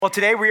Well,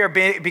 today we are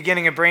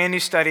beginning a brand new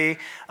study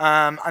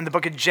on the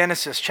book of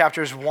Genesis,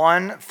 chapters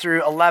 1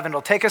 through 11.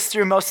 It'll take us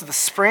through most of the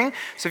spring.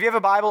 So if you have a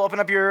Bible, open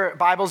up your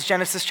Bibles,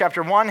 Genesis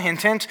chapter 1,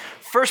 hint, hint.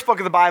 First book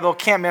of the Bible,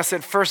 can't miss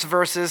it. First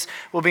verses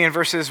will be in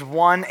verses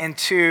 1 and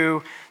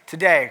 2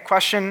 today.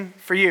 Question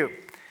for you.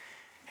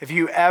 Have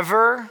you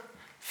ever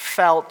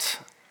felt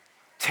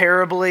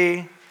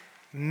terribly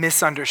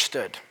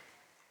misunderstood?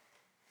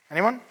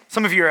 Anyone?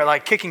 Some of you are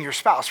like kicking your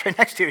spouse right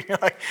next to you. You're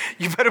like,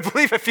 you better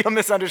believe I feel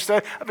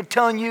misunderstood. I've been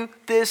telling you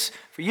this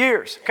for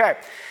years. Okay.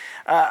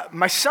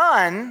 My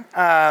son,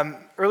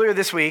 earlier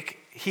this week,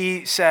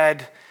 he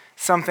said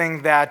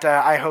something that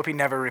I hope he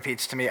never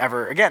repeats to me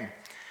ever again.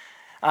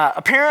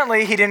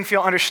 Apparently, he didn't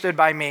feel understood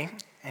by me,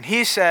 and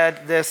he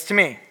said this to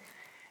me: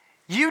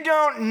 "You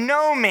don't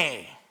know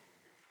me."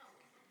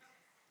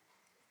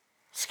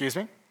 Excuse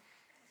me?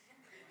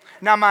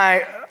 Now,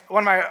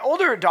 one of my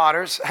older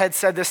daughters had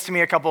said this to me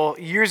a couple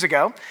years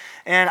ago,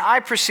 and I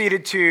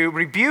proceeded to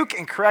rebuke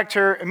and correct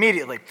her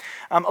immediately.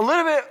 A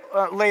little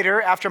bit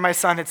later, after my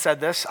son had said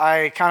this,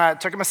 I kind of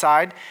took him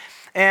aside,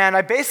 and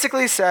I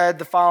basically said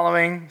the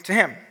following to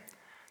him: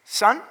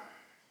 "Son,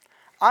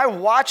 I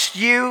watched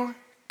you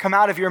come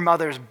out of your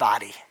mother's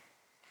body.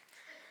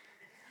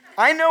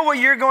 I know what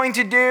you're going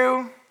to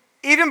do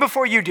even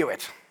before you do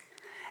it.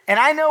 And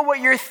I know what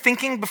you're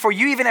thinking before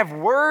you even have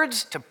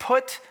words to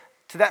put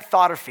to that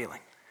thought or feeling.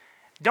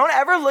 Don't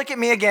ever look at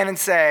me again and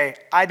say,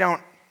 I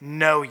don't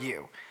know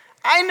you.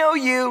 I know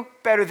you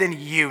better than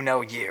you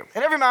know you."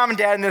 And every mom and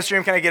dad in this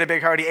room kind of get a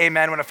big hearty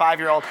amen when a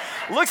 5-year-old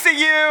looks at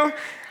you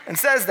and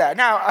says that.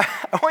 Now,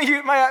 I want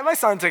you, my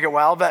son took it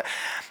well, but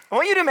I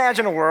want you to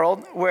imagine a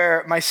world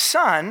where my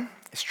son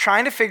is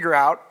trying to figure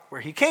out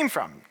where he came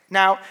from.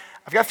 Now,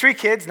 I've got 3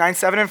 kids, 9,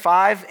 7, and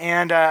 5,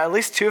 and at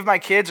least 2 of my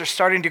kids are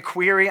starting to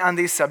query on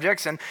these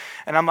subjects, and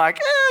I'm like,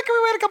 can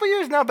we wait a couple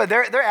years? No, but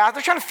they're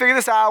trying to figure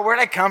this out. Where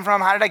did I come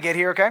from? How did I get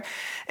here, okay?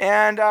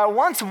 And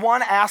once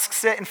one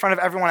asks it in front of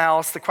everyone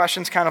else, the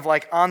question's kind of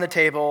like on the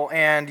table,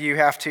 and you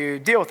have to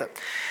deal with it.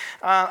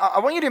 I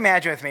want you to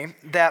imagine with me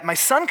that my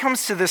son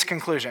comes to this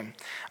conclusion.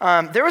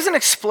 There was an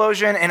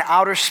explosion in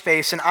outer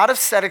space, and out of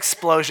said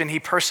explosion, he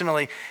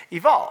personally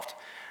evolved.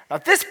 Now,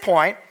 at this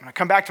point, I'm going to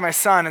come back to my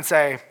son and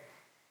say,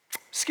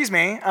 excuse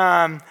me,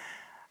 I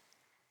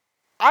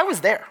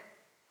was there.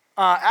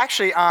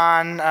 Actually,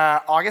 on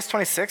August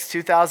 26,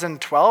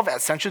 2012,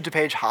 at Central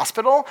DuPage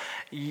Hospital,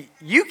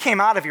 you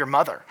came out of your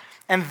mother.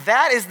 And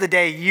that is the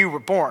day you were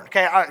born.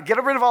 Okay,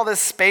 get rid of all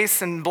this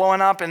space and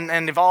blowing up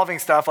and evolving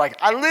stuff. Like,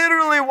 I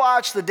literally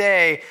watched the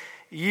day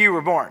you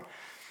were born.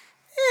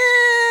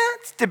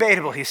 It's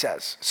debatable, he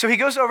says. So he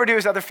goes over to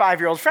his other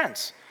 5-year-old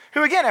friends,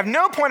 who, again, have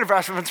no point of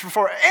reference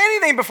for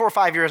anything before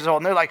 5 years old.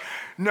 And they're like,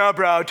 no,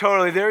 bro,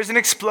 totally. There's an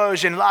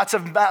explosion, lots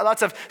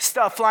of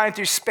stuff flying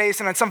through space,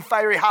 and then some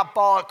fiery hot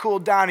ball, it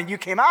cooled down, and you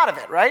came out of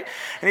it, right?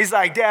 And he's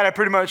like, Dad, I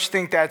pretty much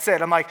think that's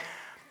it. I'm like,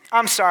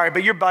 I'm sorry,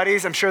 but your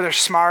buddies, I'm sure they're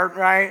smart,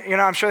 right? You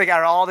know, I'm sure they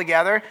got it all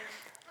together.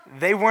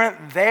 They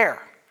weren't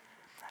there,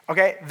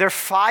 okay? They're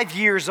 5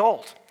 years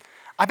old.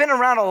 I've been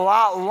around a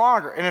lot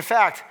longer, and in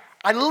fact,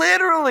 I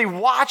literally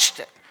watched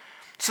it.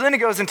 So then he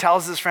goes and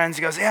tells his friends,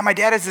 he goes, yeah, my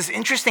dad has this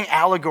interesting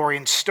allegory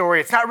and story.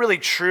 It's not really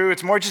true.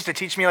 It's more just to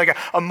teach me like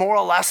a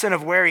moral lesson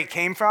of where he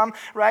came from,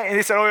 right? And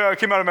he said, oh yeah, I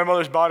came out of my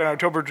mother's body on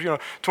October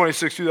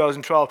 26,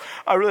 2012.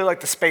 I really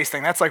like the space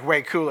thing. That's like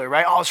way cooler,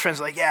 right? All his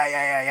friends are like,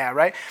 yeah,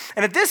 right?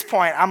 And at this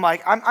point, I'm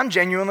like, I'm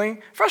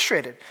genuinely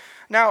frustrated.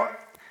 Now,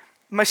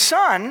 my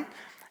son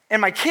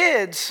and my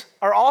kids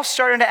are all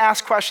starting to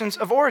ask questions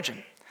of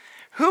origin.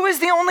 Who is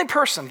the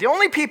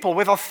only people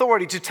with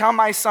authority to tell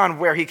my son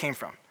where he came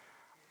from?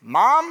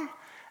 Mom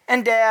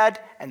and dad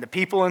and the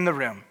people in the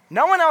room.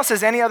 No one else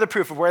has any other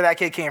proof of where that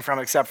kid came from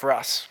except for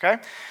us, okay?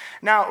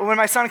 Now, when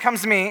my son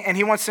comes to me and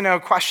he wants to know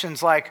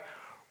questions like,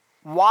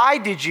 why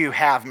did you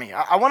have me?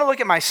 I want to look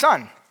at my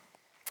son.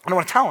 I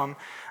want to tell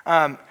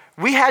him,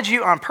 we had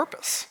you on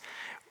purpose.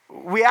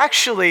 We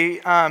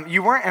actually,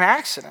 you weren't an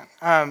accident.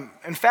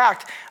 In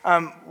fact,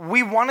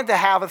 we wanted to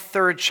have a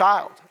 3rd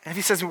child. And if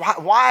he says,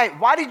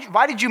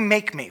 why did you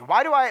make me?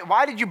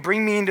 Why did you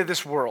bring me into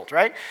this world,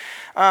 right?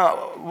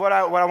 What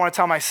I want to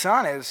tell my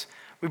son is,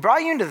 we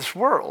brought you into this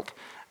world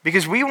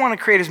because we want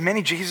to create as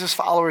many Jesus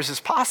followers as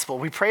possible.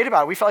 We prayed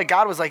about it. We felt like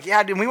God was like,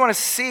 yeah, dude, we want to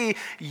see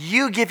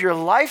you give your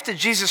life to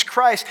Jesus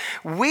Christ.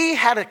 We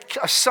had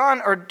a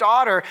son or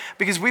daughter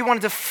because we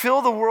wanted to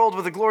fill the world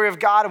with the glory of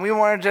God, and we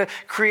wanted to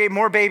create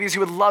more babies who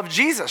would love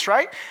Jesus,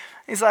 right?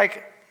 He's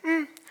like,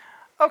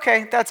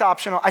 okay, that's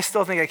optional. I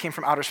still think I came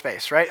from outer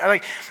space,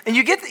 right? And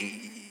you get,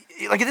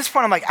 like at this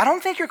point, I'm like, I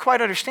don't think you're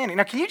quite understanding.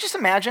 Now, can you just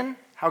imagine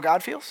how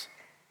God feels?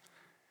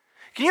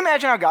 Can you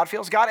imagine how God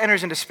feels? God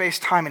enters into space,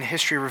 time, and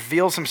history,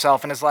 reveals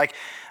himself, and is like,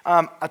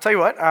 I'll tell you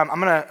what, I'm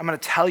gonna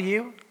tell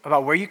you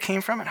about where you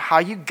came from and how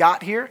you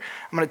got here.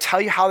 I'm going to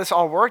tell you how this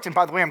all worked. And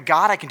by the way, I'm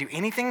God. I can do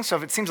anything. So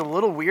if it seems a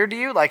little weird to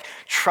you, like,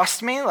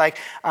 trust me. Like,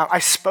 I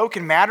spoke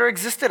and matter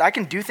existed. I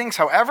can do things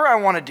however I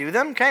want to do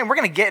them. Okay, and we're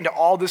going to get into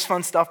all this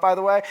fun stuff, by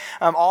the way.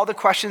 All the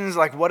questions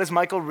like, what does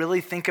Michael really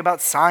think about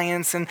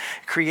science and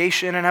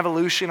creation and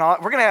evolution? We're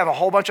going to have a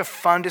whole bunch of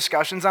fun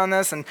discussions on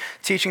this and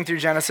teaching through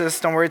Genesis.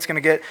 Don't worry, it's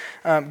going to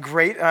get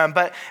great.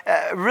 But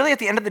really, at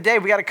the end of the day,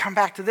 we got to come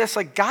back to this.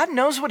 Like, God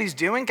knows what he's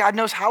doing. God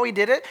knows how he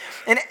did it.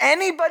 And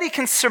anybody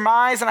can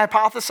surmise and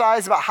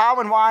hypothesize about how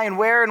and why and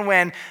where and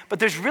when, but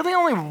there's really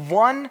only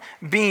one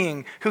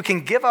being who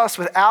can give us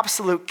with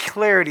absolute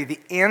clarity the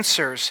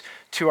answers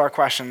to our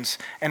questions,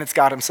 and it's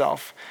God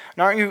himself.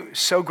 And aren't you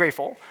so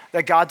grateful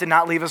that God did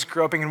not leave us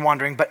groping and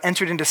wondering, but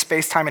entered into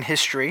space-time and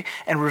history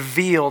and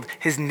revealed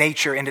his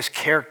nature and his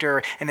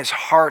character and his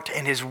heart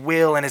and his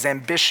will and his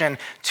ambition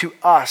to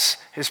us,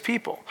 his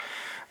people?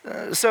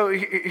 So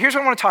here's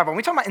what I want to talk about. When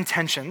we talk about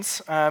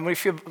intentions, we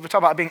talk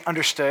about being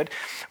understood.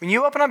 When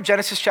you open up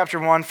Genesis chapter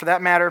 1, for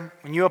that matter,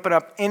 when you open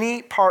up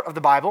any part of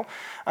the Bible,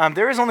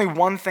 there is only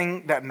one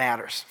thing that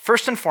matters.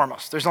 First and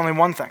foremost, there's only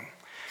one thing.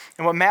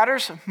 And what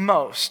matters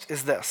most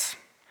is this.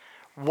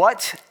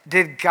 What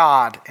did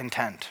God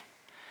intend?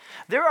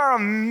 There are a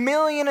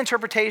million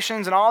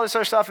interpretations and all this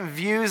other stuff and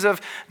views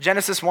of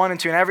Genesis 1 and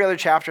 2 and every other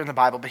chapter in the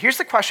Bible. But here's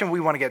the question we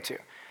want to get to.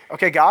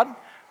 Okay, God,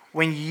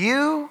 when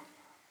you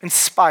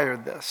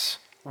inspired this,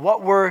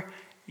 what were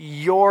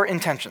your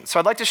intentions? So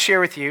I'd like to share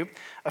with you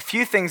a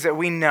few things that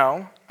we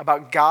know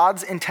about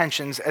God's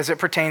intentions as it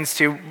pertains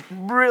to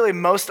really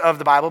most of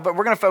the Bible, but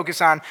we're going to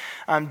focus on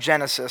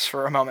Genesis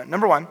for a moment.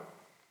 Number one,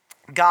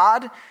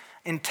 God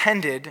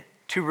intended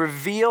to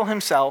reveal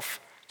himself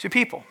to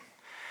people.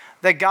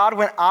 That God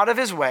went out of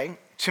his way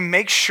to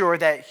make sure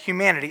that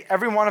humanity,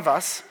 every one of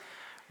us,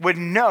 would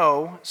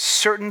know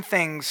certain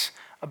things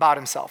about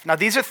himself. Now,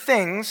 these are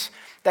things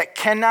that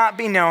cannot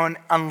be known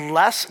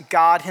unless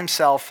God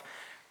himself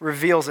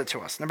reveals it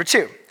to us. Number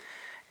two,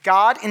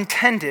 God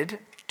intended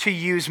to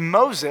use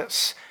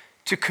Moses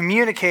to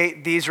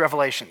communicate these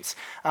revelations.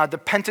 The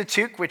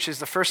Pentateuch, which is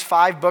the first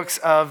 5 books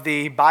of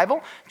the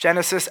Bible,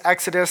 Genesis,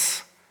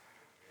 Exodus,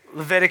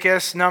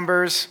 Leviticus,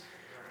 Numbers,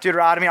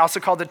 Deuteronomy, also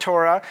called the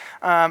Torah,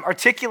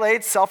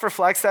 articulates,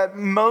 self-reflects that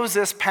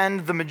Moses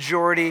penned the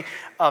majority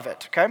of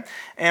it, okay?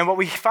 And what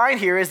we find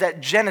here is that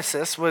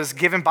Genesis was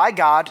given by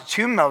God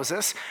to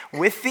Moses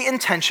with the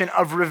intention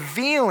of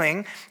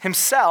revealing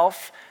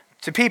himself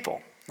to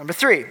people. Number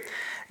 3,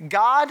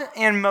 God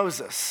and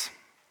Moses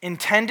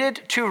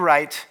intended to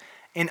write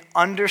in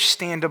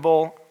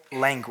understandable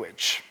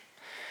language.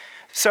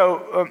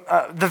 So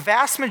the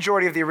vast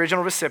majority of the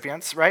original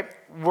recipients, right,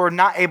 were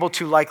not able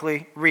to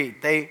likely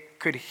read. They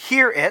could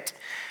hear it,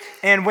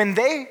 and when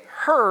they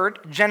heard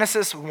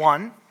Genesis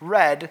 1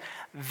 read,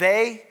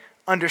 they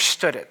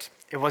understood it.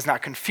 It was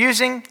not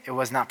confusing. It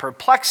was not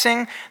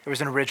perplexing. There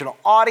was an original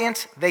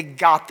audience. They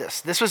got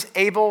this. This was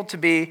able to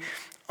be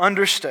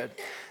understood.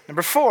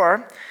 Number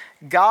 4,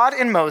 God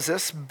and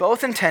Moses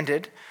both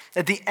intended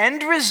that the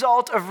end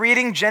result of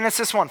reading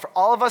Genesis 1, for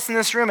all of us in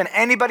this room and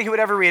anybody who would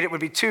ever read it, would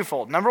be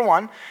twofold. Number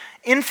 1,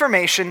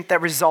 information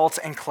that results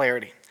in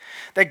clarity.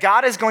 That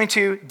God is going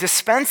to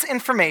dispense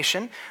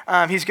information.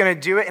 He's going to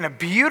do it in a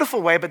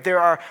beautiful way, but there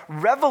are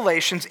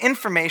revelations,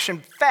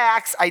 information,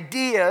 facts,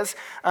 ideas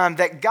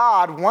that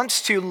God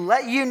wants to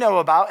let you know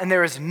about, and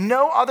there is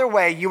no other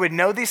way you would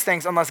know these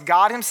things unless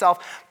God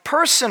himself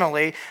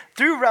personally,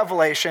 through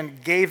revelation,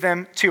 gave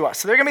them to us.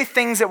 So there are going to be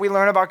things that we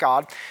learn about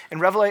God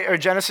in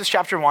Genesis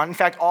chapter 1, in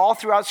fact, all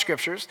throughout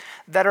scriptures,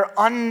 that are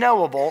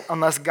unknowable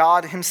unless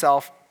God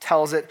himself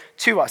tells it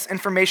to us.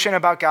 Information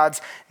about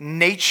God's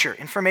nature,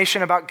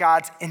 information about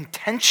God's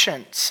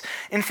intentions,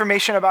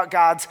 information about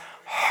God's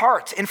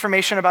heart,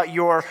 information about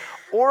your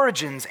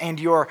origins and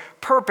your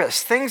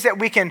purpose, things that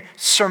we can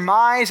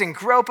surmise and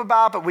grope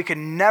about, but we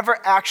can never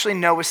actually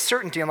know with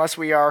certainty unless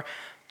we are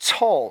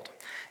told.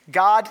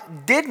 God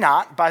did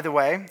not, by the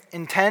way,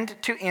 intend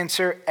to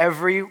answer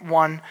every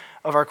one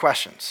of our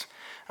questions.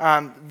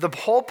 The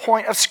whole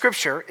point of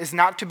Scripture is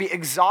not to be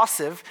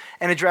exhaustive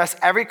and address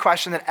every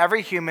question that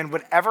every human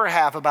would ever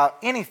have about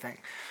anything.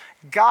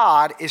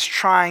 God is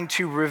trying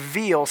to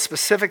reveal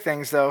specific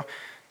things, though,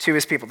 to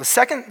his people. The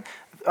second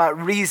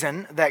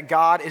reason that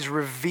God is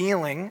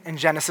revealing in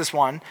Genesis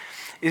 1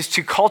 is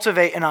to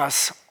cultivate in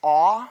us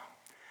awe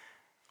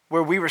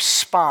where we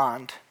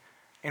respond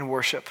in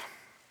worship.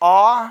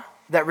 Awe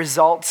that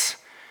results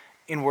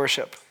in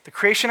worship. The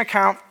creation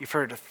account, you've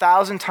heard it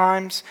 1,000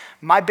 times.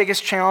 My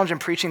biggest challenge in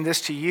preaching this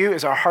to you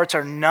is our hearts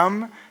are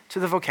numb to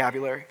the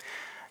vocabulary.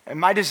 And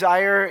my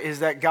desire is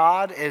that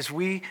God, as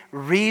we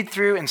read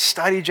through and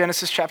study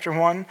Genesis chapter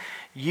 1,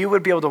 you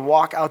would be able to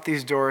walk out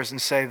these doors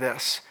and say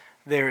this: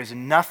 there is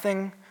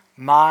nothing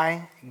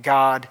my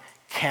God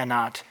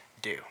cannot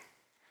do.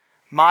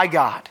 My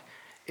God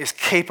is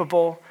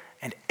capable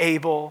and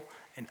able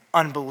and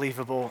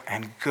unbelievable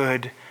and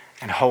good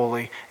and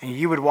holy, and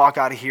you would walk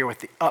out of here with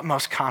the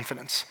utmost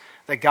confidence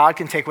that God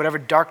can take whatever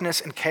darkness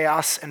and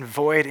chaos and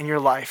void in your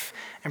life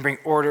and bring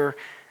order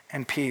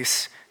and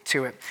peace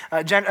to it.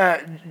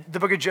 The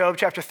book of Job,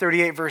 chapter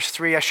 38, verse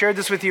 3. I shared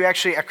this with you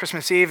actually at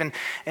Christmas Eve,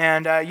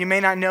 and you may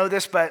not know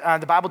this, but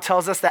the Bible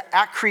tells us that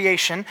at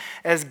creation,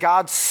 as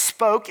God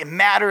spoke and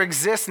matter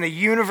exists and the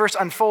universe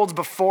unfolds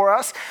before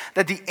us,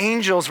 that the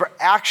angels were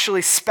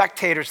actually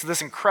spectators to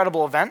this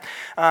incredible event.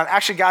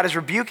 Actually, God is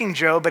rebuking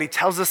Job, but he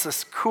tells us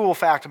this cool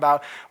fact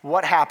about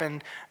what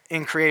happened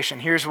in creation.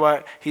 Here's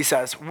what he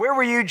says. Where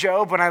were you,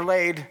 Job, when I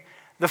laid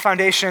the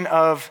foundation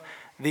of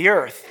the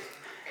earth?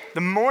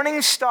 The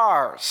morning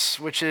stars,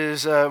 which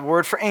is a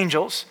word for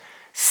angels,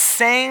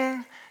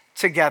 sang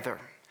together.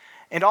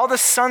 And all the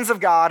sons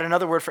of God,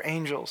 another word for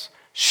angels,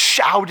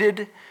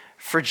 shouted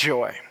for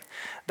joy.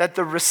 That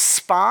the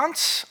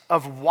response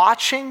of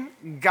watching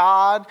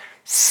God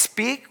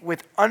speak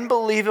with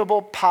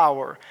unbelievable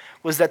power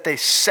was that they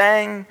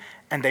sang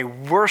and they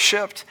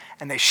worshiped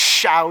and they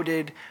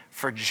shouted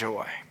for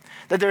joy.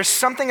 That there's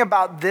something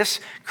about this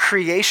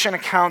creation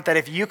account that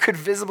if you could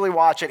visibly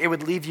watch it, it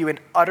would leave you in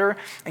utter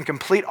and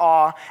complete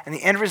awe, and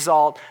the end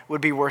result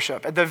would be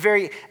worship. At the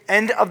very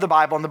end of the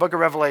Bible, in the book of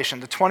Revelation,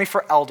 the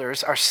 24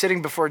 elders are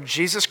sitting before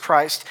Jesus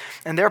Christ,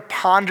 and they're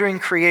pondering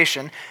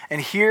creation,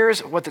 and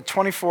here's what the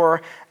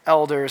 24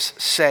 elders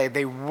say.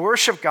 They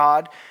worship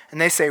God,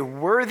 and they say,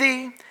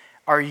 "Worthy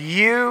are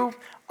you,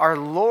 our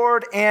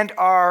Lord and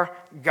our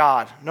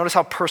God." Notice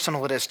how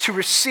personal it is. "To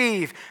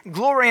receive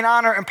glory and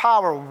honor and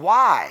power."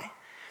 Why?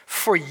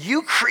 "For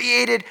you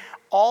created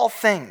all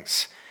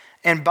things,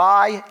 and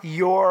by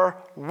your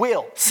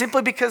will,"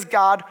 simply because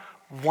God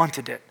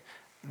wanted it,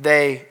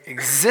 they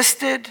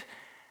existed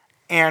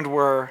and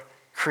were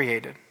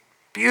created.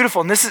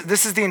 Beautiful. And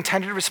this is the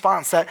intended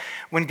response, that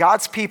when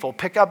God's people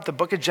pick up the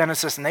book of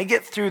Genesis and they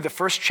get through the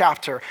first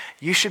chapter,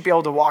 you should be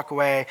able to walk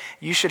away.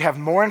 You should have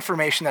more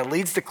information that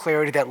leads to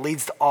clarity, that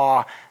leads to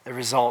awe, that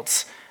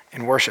results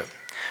in worship.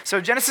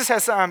 So Genesis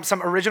has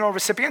some original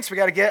recipients. We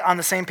got to get on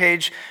the same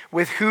page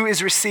with who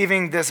is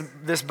receiving this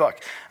book.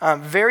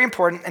 Very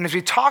important. And as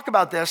we talk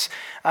about this,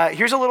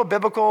 here's a little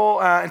biblical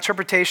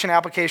interpretation,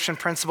 application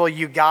principle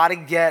you got to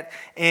get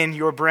in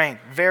your brain.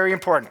 Very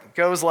important. It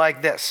goes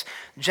like this.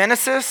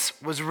 Genesis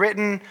was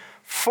written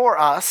for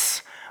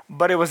us,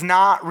 but it was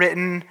not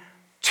written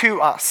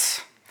to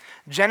us.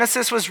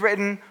 Genesis was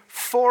written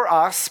for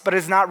us, but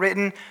it's not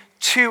written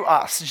to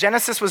us.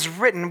 Genesis was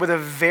written with a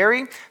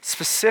very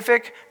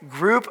specific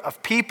group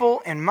of people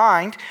in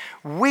mind.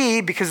 We,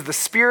 because of the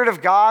Spirit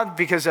of God,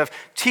 because of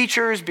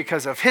teachers,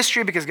 because of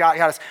history, because God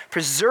has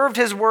preserved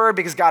His Word,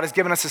 because God has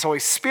given us His Holy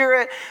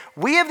Spirit,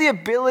 we have the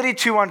ability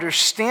to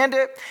understand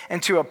it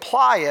and to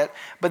apply it.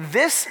 But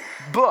this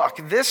book,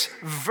 this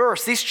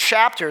verse, these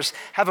chapters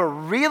have a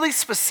really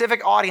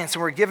specific audience,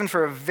 and were given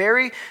for a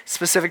very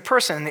specific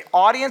person. And the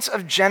audience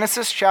of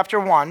Genesis chapter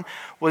 1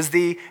 was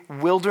the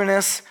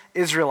wilderness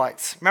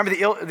Israelites. Remember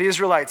the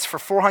Israelites, for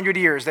 400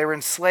 years, they were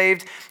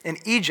enslaved in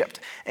Egypt.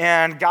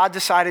 And God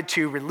decided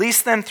to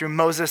release them through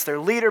Moses, their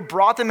leader,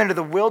 brought them into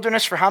the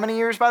wilderness for how many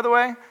years, by the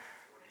way?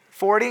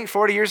 40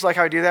 years, like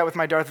how I do that with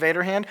my Darth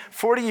Vader hand.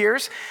 40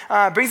 years.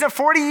 Brings them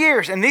 40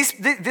 years. And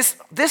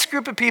this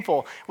group of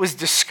people was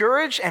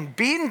discouraged and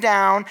beaten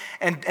down.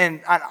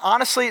 And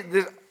honestly,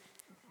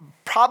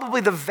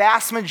 probably the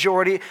vast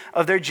majority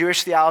of their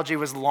Jewish theology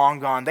was long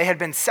gone. They had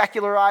been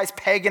secularized,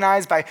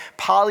 paganized by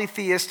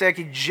polytheistic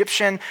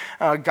Egyptian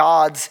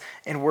gods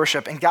and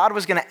worship. And God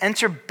was going to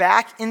enter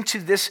back into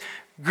this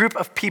group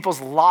of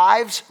people's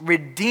lives,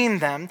 redeem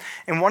them.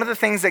 And one of the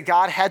things that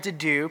God had to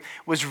do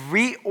was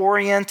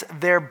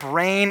reorient their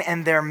brain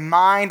and their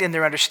mind and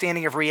their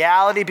understanding of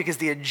reality, because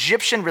the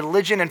Egyptian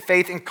religion and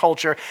faith and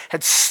culture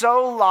had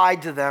so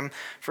lied to them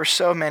for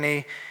so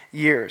many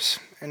years.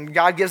 And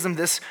God gives them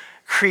this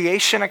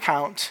creation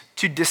account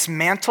to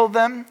dismantle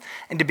them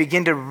and to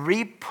begin to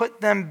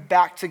re-put them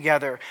back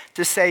together,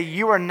 to say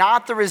you are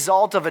not the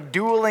result of a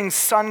dueling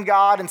sun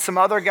god and some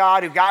other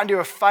god who got into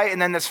a fight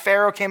and then this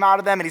Pharaoh came out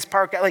of them and he's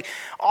part, like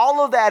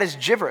all of that is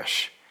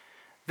gibberish.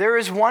 There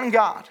is one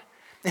God,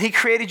 and He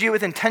created you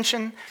with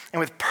intention and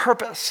with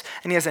purpose,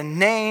 and He has a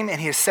name, and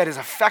He has set His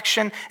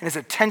affection and His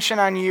attention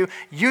on you.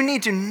 You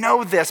need to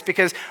know this,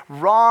 because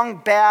wrong,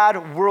 bad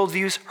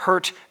worldviews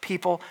hurt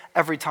people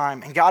every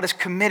time. And God is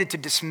committed to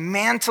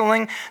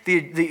dismantling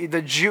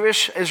the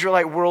Jewish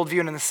Israelite worldview.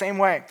 And in the same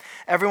way,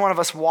 every one of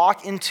us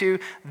walk into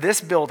this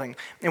building,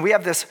 and we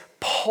have this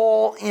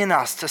pull in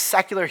us to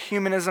secular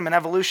humanism and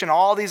evolution,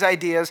 all these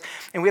ideas,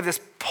 and we have this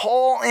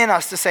pull in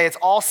us to say it's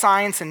all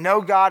science and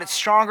no God. It's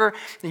stronger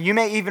than you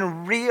may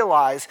even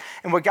realize.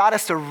 And what God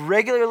has to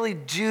regularly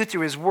do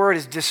through His Word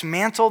is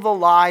dismantle the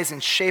lies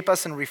and shape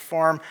us and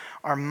reform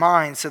our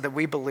minds so that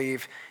we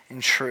believe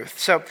in truth.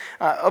 So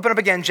open up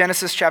again,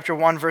 Genesis chapter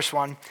 1, verse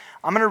 1.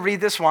 I'm going to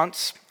read this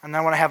once, and then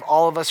I want to have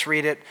all of us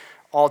read it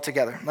all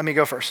together. Let me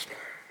go first.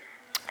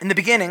 In the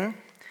beginning,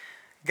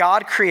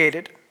 God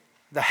created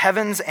the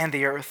heavens and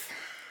the earth.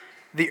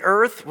 The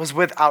earth was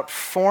without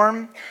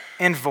form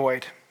and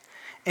void,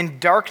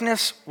 and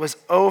darkness was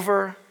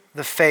over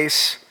the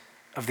face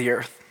of the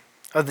earth,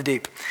 of the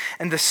deep.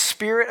 And the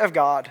Spirit of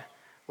God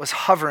was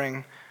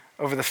hovering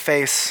over the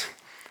face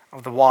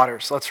of the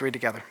waters. Let's read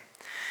together.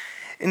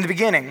 In the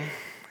beginning,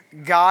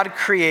 God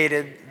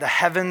created the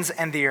heavens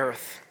and the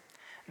earth.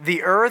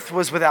 The earth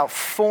was without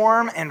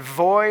form and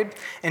void,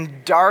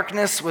 and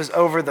darkness was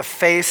over the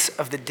face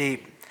of the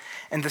deep.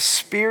 And the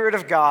Spirit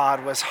of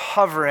God was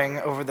hovering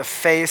over the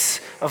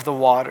face of the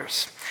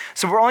waters.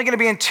 So we're only going to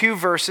be in 2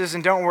 verses,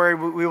 and don't worry,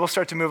 we will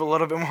start to move a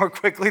little bit more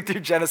quickly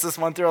through Genesis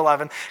 1 through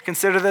 11.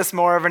 Consider this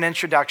more of an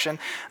introduction.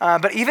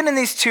 But even in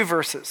these 2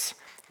 verses,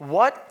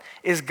 what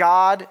is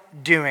God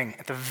doing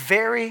at the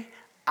very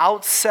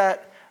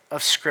outset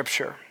of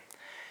Scripture?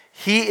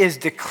 He is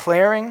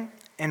declaring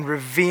and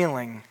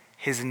revealing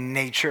his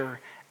nature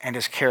and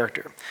his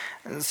character.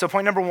 So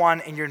point number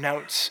 1 in your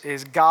notes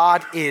is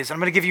God is. I'm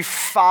going to give you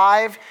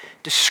 5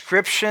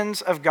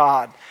 descriptions of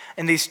God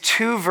in these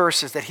 2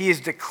 verses that he is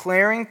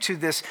declaring to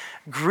this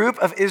group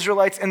of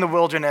Israelites in the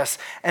wilderness.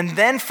 And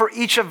then for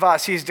each of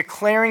us, he's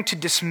declaring to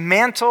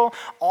dismantle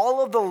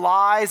all of the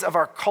lies of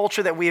our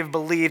culture that we have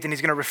believed, and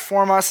he's going to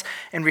reform us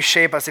and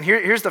reshape us. And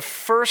here's the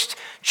first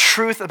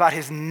truth about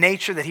his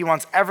nature that he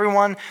wants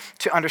everyone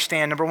to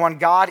understand. Number 1,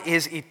 God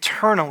is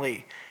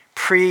eternally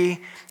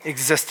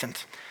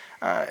pre-existent.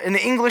 In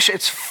the English,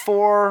 it's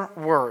 4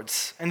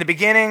 words. In the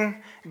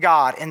beginning,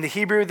 God. In the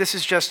Hebrew, this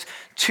is just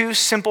 2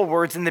 simple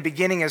words. In the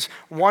beginning is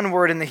 1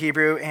 word in the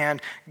Hebrew, and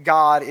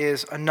God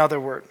is another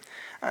word.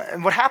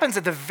 And what happens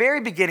at the very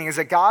beginning is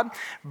that God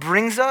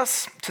brings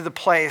us to the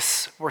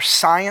place where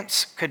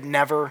science could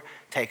never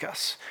take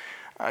us.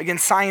 Again,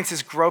 science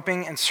is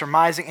groping and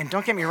surmising, and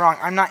don't get me wrong,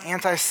 I'm not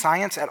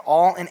anti-science at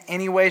all in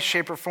any way,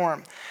 shape, or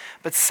form.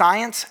 But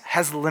science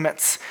has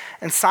limits,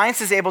 and science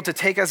is able to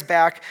take us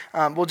back.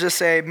 We'll just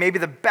say maybe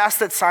the best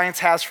that science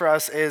has for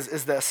us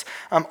is this.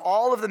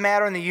 All of the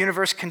matter in the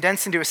universe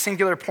condensed into a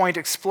singular point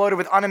exploded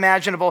with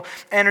unimaginable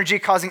energy,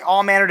 causing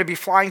all matter to be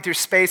flying through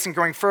space and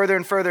growing further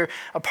and further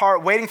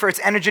apart, waiting for its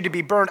energy to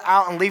be burned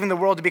out and leaving the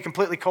world to be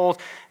completely cold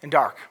and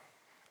dark.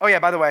 Oh yeah,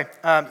 by the way,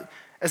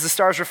 as the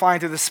stars were flying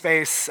through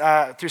space,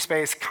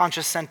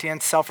 conscious,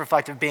 sentient,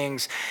 self-reflective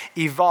beings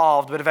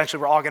evolved, but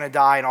eventually we're all going to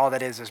die, and all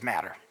that is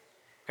matter.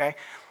 Okay?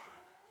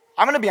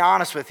 I'm going to be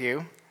honest with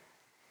you.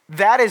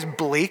 That is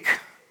bleak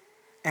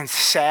and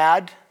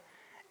sad,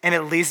 and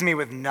it leaves me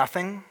with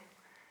nothing.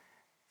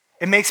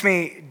 It makes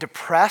me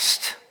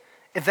depressed.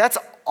 If that's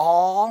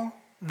all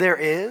there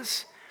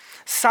is,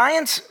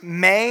 science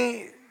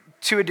may,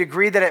 to a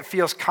degree that it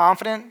feels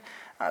confident,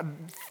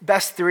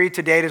 best theory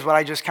to date is what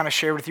I just kind of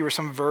shared with you, or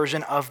some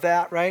version of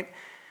that, right?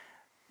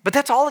 But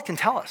that's all it can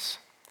tell us.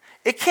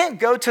 It can't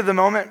go to the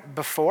moment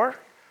before,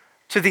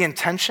 to the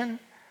intention.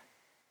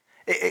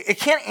 It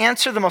can't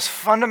answer the most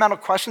fundamental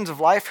questions of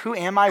life. Who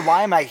am I?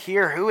 Why am I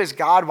here? Who is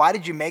God? Why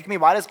did you make me?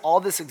 Why does all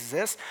this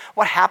exist?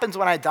 What happens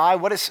when I die?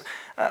 What is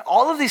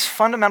all of these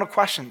fundamental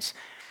questions?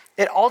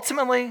 It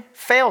ultimately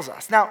fails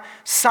us. Now,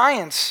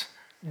 science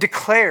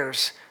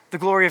declares the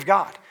glory of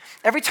God.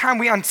 Every time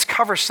we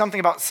uncover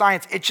something about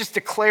science, it just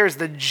declares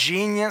the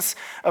genius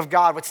of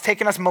God. What's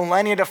taken us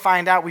millennia to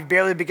find out, we've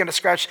barely begun to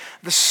scratch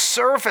the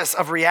surface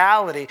of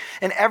reality.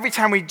 And every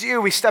time we do,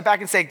 we step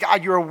back and say,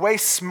 God, you are way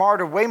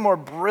smarter, way more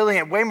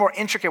brilliant, way more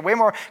intricate, way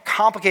more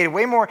complicated,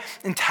 way more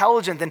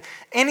intelligent than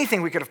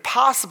anything we could have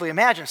possibly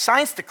imagined.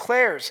 Science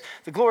declares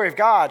the glory of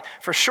God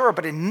for sure,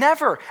 but it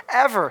never,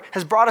 ever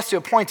has brought us to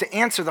a point to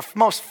answer the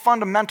most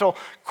fundamental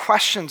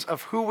questions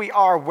of who we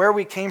are, where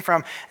we came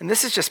from. And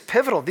this is just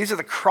pivotal. These are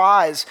the cries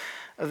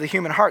of the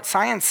human heart.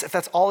 Science, if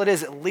that's all it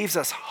is, it leaves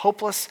us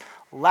hopeless,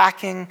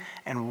 lacking,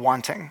 and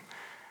wanting.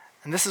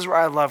 And this is where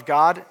I love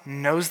God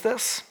knows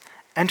this,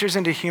 enters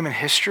into human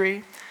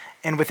history,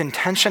 and with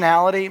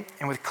intentionality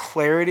and with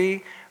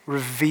clarity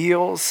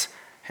reveals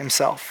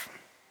himself.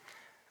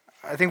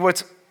 I think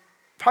what's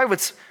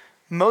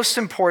most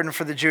important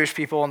for the Jewish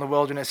people in the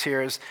wilderness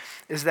here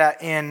is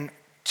that in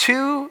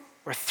 2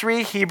 or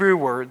 3 Hebrew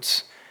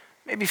words,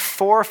 maybe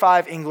 4 or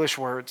 5 English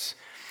words,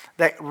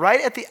 that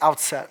right at the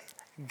outset,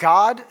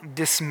 God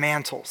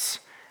dismantles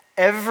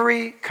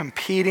every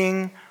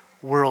competing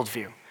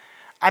worldview.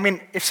 I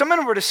mean, if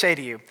someone were to say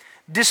to you,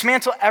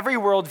 dismantle every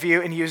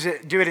worldview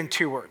and do it in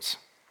 2 words,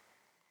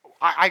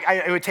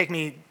 it would take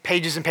me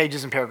pages and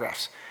pages and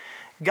paragraphs.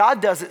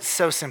 God does it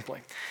so simply.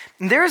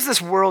 And there's this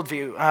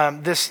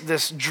worldview,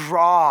 this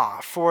draw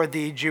for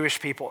the Jewish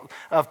people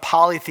of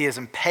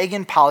polytheism,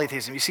 pagan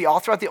polytheism. You see all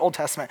throughout the Old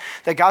Testament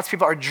that God's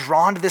people are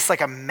drawn to this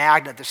like a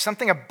magnet. There's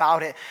something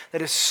about it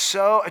that is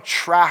so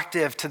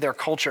attractive to their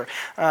culture.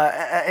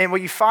 And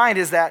what you find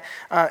is that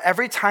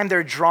every time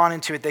they're drawn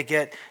into it, they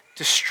get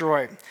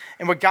destroyed.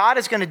 And what God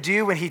is going to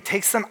do when he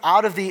takes them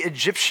out of the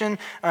Egyptian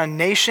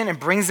nation and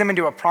brings them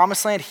into a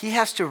promised land, he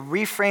has to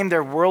reframe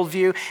their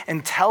worldview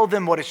and tell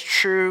them what is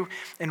true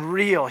and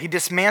real. He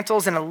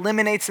dismantles and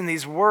eliminates in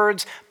these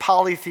words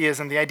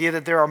polytheism, the idea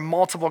that there are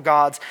multiple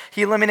gods.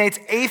 He eliminates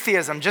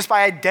atheism just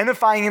by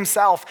identifying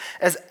himself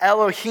as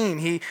Elohim.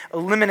 He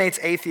eliminates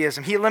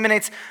atheism. He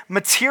eliminates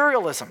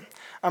materialism.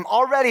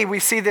 Already we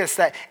see this,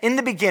 that in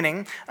the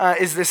beginning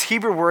is this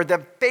Hebrew word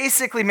that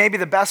basically maybe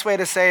the best way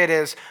to say it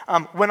is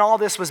when all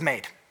this was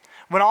made.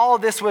 When all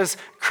of this was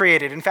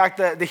created. In fact,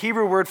 the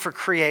Hebrew word for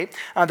create,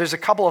 there's a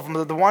couple of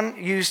them. The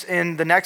one used in the next